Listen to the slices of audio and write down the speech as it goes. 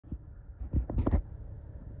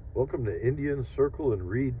Welcome to Indian Circle and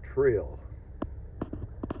Reed Trail.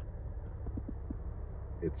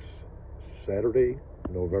 It's Saturday,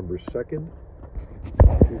 November 2nd,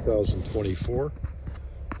 2024.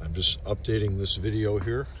 I'm just updating this video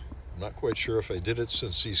here. I'm not quite sure if I did it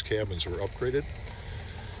since these cabins were upgraded.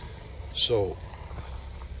 So,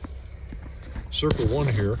 Circle 1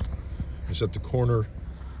 here is at the corner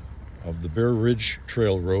of the Bear Ridge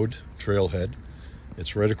Trail Road, trailhead.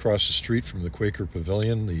 It's right across the street from the Quaker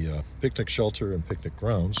Pavilion, the picnic shelter and picnic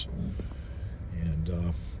grounds.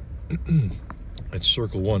 And it's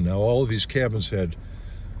Circle 1. Now all of these cabins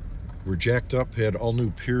were jacked up, had all new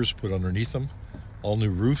piers put underneath them, all new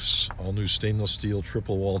roofs, all new stainless steel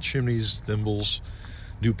triple wall chimneys, thimbles,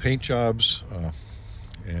 new paint jobs,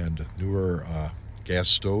 and newer gas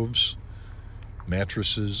stoves,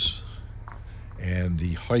 mattresses, and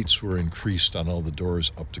the heights were increased on all the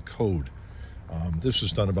doors up to code. This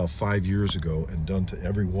was done about 5 years ago and done to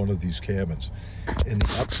every one of these cabins. In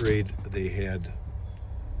the upgrade, they had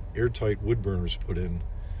airtight wood burners put in,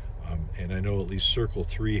 and I know at least Circle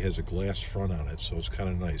 3 has a glass front on it, so it's kind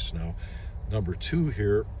of nice. Now, number 2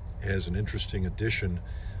 here has an interesting addition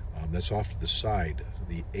that's off to the side.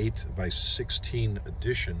 The 8x16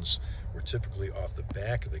 additions were typically off the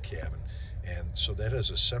back of the cabin, and so that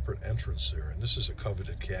has a separate entrance there. And this is a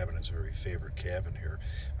coveted cabin. It's a very favorite cabin here.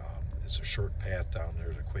 It's a short path down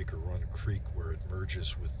there to Quaker Run Creek, where it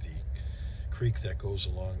merges with the creek that goes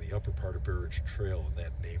along the upper part of Bear Ridge Trail, and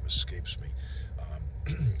that name escapes me.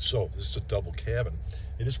 So this is a double cabin.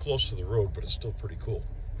 It is close to the road, but it's still pretty cool.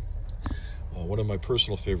 One of my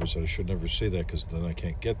personal favorites, and I should never say that because then I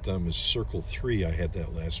can't get them, is Circle 3. I had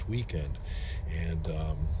that last weekend, and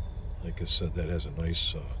like I said, that has a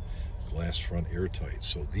nice glass front, airtight.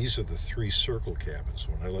 So these are the 3 Circle cabins.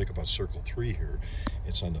 What I like about Circle 3 here,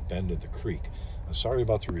 it's on the bend of the creek. Sorry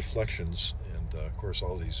about the reflections, and of course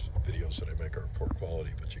all these videos that I make are poor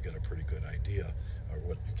quality, but you get a pretty good idea of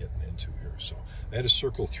what you're getting into here. So that is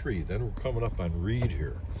Circle 3. Then we're coming up on Reed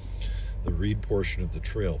here, the Reed portion of the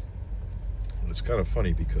trail. And it's kind of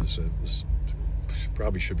funny because this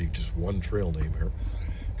probably should be just one trail name here,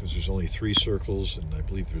 because there's only 3 circles, and I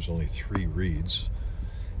believe there's only 3 reeds.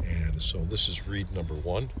 And so this is Reed number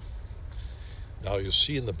 1. Now you'll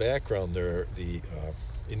see in the background there the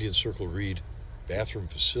Indian Circle Reed bathroom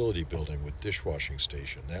facility building with dishwashing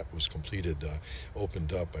station. That was completed,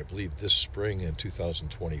 opened up, I believe, this spring in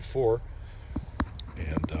 2024.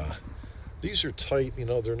 And these are tight, you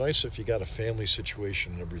know, they're nice if you got a family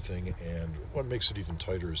situation and everything. And what makes it even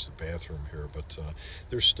tighter is the bathroom here. But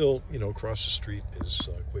there's still, you know, across the street is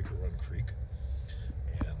Quaker Run Creek.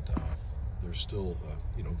 And they're still,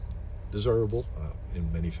 you know, desirable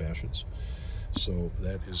in many fashions. So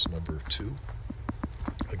that is number 2.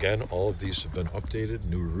 Again, all of these have been updated,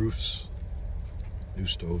 new roofs, new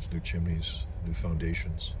stoves, new chimneys, new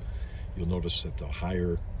foundations. You'll notice that the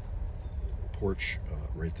higher porch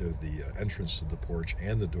right there, the entrance to the porch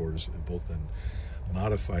and the doors have both been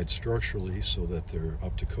modified structurally so that they're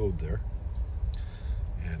up to code there.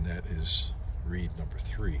 And that is Reed number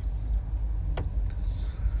 3.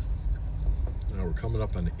 Now we're coming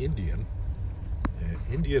up on Indian.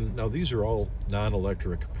 Indian, now these are all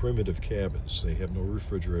non-electric primitive cabins. They have no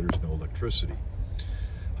refrigerators, no electricity.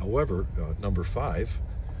 However, number 5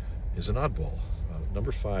 is an oddball.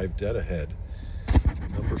 Number 5, dead ahead.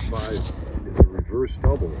 Number 5 is a reverse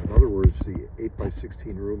double. In other words, the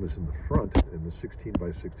 8x16 room is in the front, and the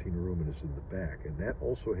 16x16 room is in the back, and that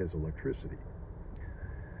also has electricity.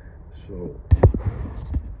 So,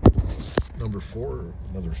 number 4,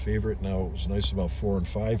 another favorite. Now, what's nice about 4 and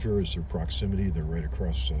 5 here is their proximity. They're right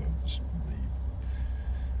across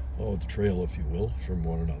the trail, if you will, from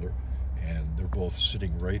one another. And they're both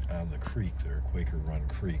sitting right on the creek there, Quaker Run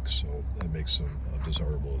Creek, so that makes them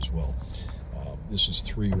desirable as well. This is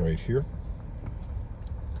 3 right here.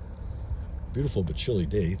 Beautiful but chilly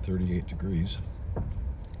day, 38 degrees.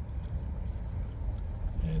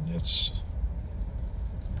 And that's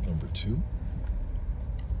number 2.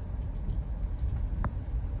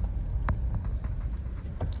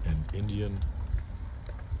 And Indian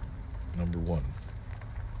number 1.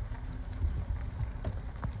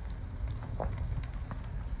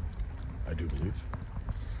 I do believe.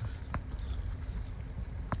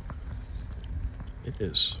 It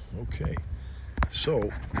is. Okay. So,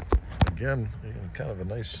 again, kind of a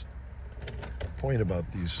nice point about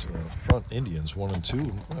these front Indians, 1 and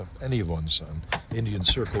 2, any ones on Indian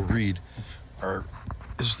Circle Reed,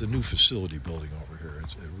 is the new facility building over here.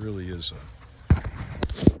 It really is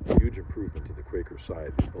a huge improvement to the Quaker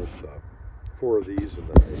side. They built 4 of these, and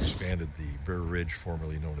then they expanded the Bear Ridge,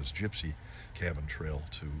 formerly known as Gypsy, cabin trail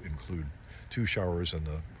to include 2 showers and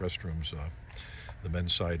the restrooms, the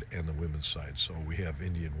men's side and the women's side. So we have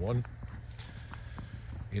Indian 1,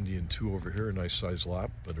 Indian 2 over here, a nice size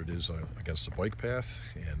lot, but it is against a bike path,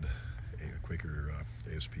 and a Quaker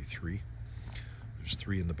ASP 3. There's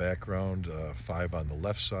 3 in the background, 5 on the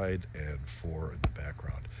left side, and 4 in the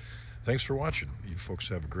background. Thanks for watching. You folks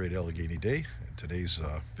have a great Allegany day. Today's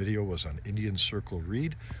video was on Indian Circle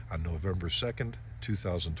Reed on November 2nd,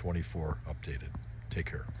 2024, updated. Take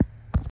care.